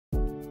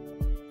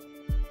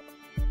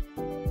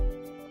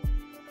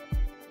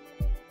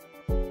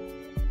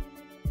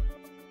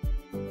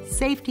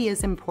Safety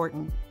is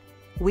important.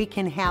 We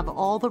can have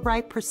all the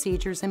right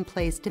procedures in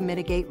place to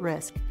mitigate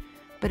risk,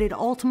 but it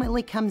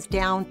ultimately comes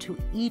down to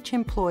each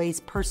employee's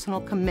personal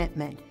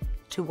commitment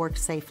to work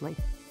safely.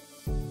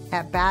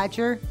 At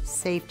Badger,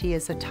 safety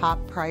is a top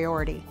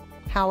priority.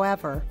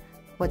 However,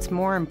 what's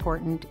more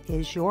important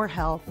is your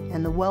health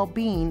and the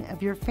well-being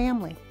of your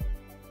family.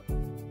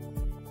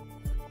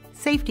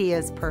 Safety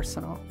is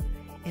personal.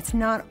 It's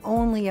not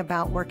only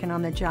about working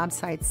on the job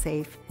site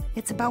safe,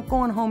 it's about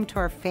going home to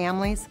our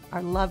families,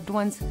 our loved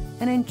ones,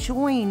 and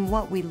enjoying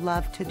what we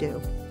love to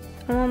do.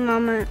 I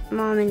want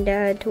mom and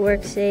dad to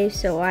work safe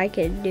so I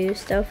could do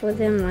stuff with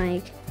them,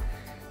 like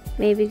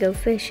maybe go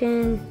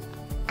fishing.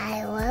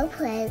 I love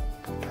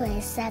play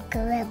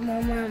soccer with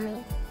my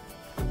mommy.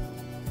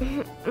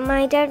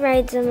 My dad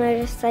rides a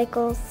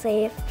motorcycle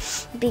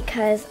safe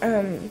because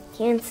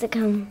he wants to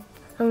come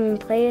home and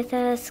play with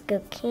us, go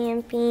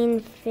camping,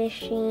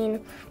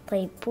 fishing,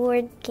 play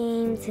board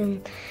games,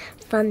 and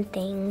fun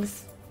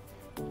things.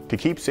 To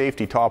keep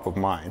safety top of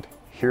mind,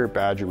 here at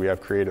Badger we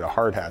have created a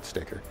hard hat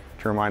sticker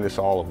to remind us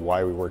all of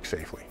why we work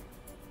safely.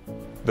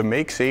 The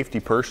Make Safety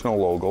Personal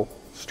logo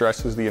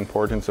stresses the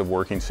importance of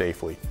working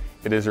safely.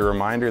 It is a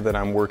reminder that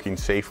I'm working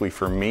safely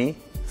for me,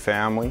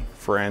 family,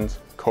 friends,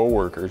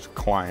 co-workers,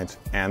 clients,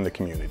 and the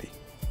community.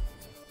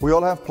 We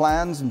all have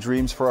plans and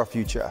dreams for our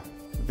future.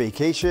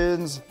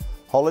 Vacations,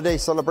 holiday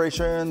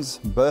celebrations,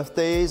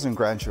 birthdays, and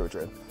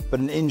grandchildren. But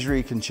an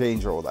injury can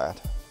change all that.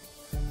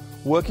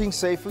 Working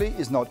safely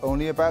is not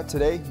only about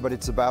today, but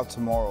it's about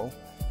tomorrow.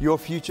 Your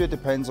future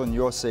depends on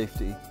your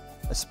safety.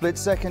 A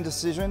split-second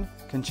decision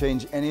can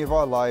change any of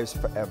our lives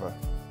forever.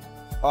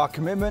 Our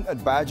commitment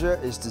at Badger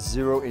is to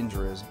zero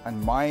injuries, and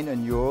mine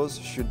and yours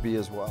should be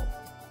as well.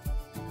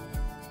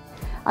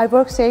 I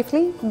work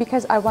safely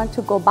because I want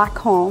to go back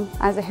home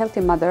as a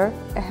healthy mother,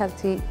 a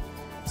healthy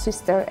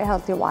sister, a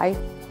healthy wife.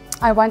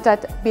 I want to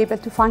be able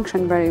to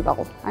function very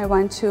well. I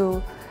want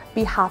to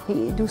be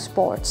happy, do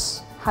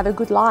sports, have a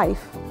good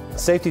life.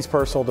 Safety is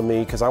personal to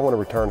me because I want to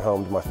return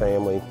home to my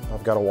family.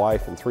 I've got a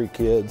wife and 3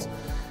 kids.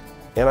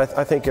 And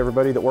I think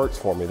everybody that works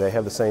for me, they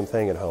have the same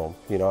thing at home.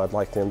 You know, I'd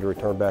like them to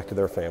return back to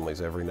their families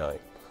every night.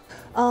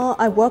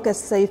 I work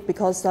as safe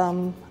because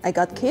I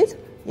got kids.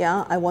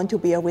 Yeah, I want to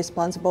be a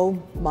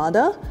responsible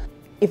mother.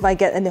 If I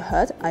get any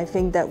hurt, I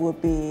think that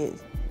would be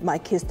my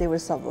kids, they will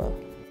suffer.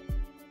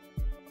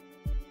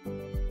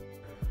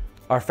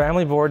 Our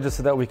family board is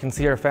so that we can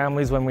see our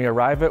families when we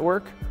arrive at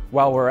work,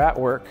 while we're at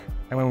work,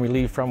 and when we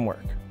leave from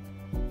work.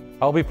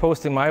 I'll be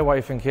posting my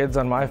wife and kids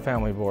on my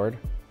family board.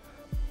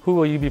 Who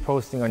will you be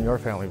posting on your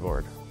family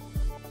board?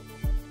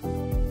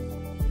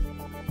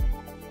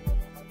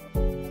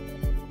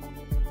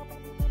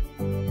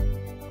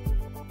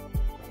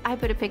 I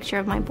put a picture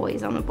of my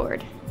boys on the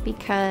board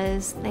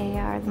because they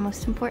are the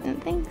most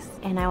important things,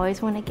 and I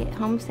always want to get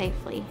home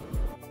safely.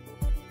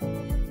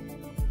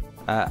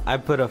 I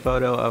put a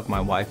photo of my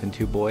wife and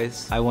 2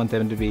 boys. I want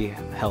them to be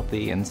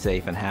healthy and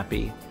safe and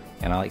happy,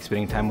 and I like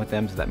spending time with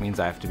them, so that means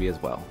I have to be as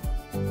well.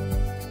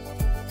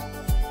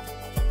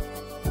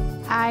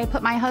 I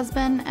put my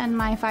husband and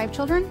my 5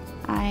 children.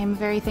 I'm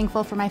very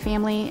thankful for my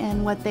family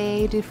and what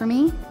they do for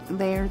me.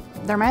 They're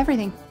my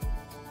everything.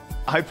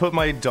 I put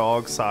my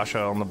dog Sasha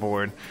on the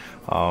board.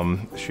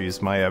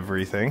 She's my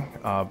everything,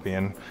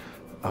 being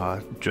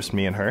just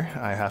me and her.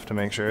 I have to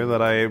make sure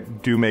that I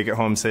do make it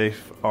home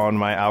safe on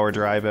my hour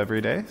drive every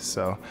day,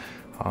 so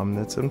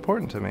it's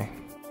important to me.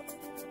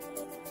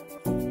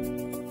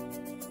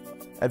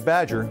 At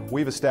Badger,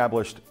 we've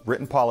established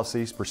written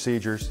policies,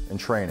 procedures, and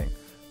training.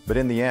 But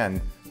in the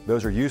end,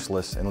 those are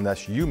useless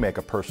unless you make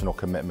a personal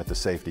commitment to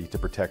safety to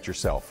protect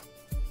yourself.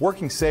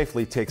 Working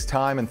safely takes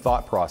time and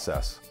thought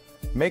process.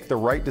 Make the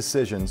right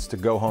decisions to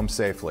go home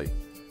safely.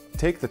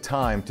 Take the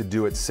time to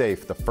do it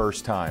safe the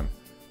first time.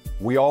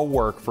 We all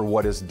work for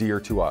what is dear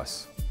to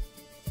us.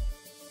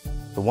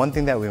 The one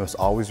thing that we must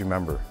always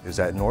remember is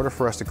that in order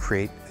for us to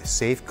create a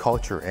safe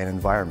culture and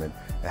environment,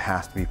 it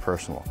has to be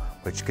personal,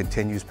 which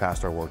continues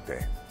past our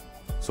workday.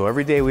 So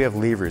every day we have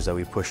levers that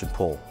we push and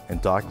pull,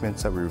 and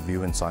documents that we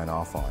review and sign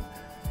off on.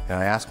 And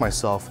I ask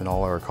myself and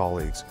all our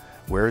colleagues,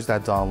 where is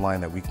that dotted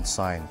line that we can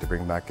sign to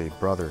bring back a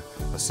brother,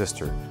 a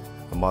sister,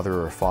 a mother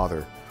or a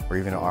father, or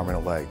even an arm and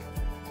a leg?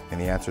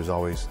 And the answer is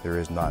always, there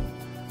is none.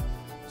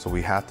 So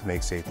we have to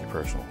make safety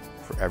personal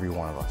for every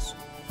one of us.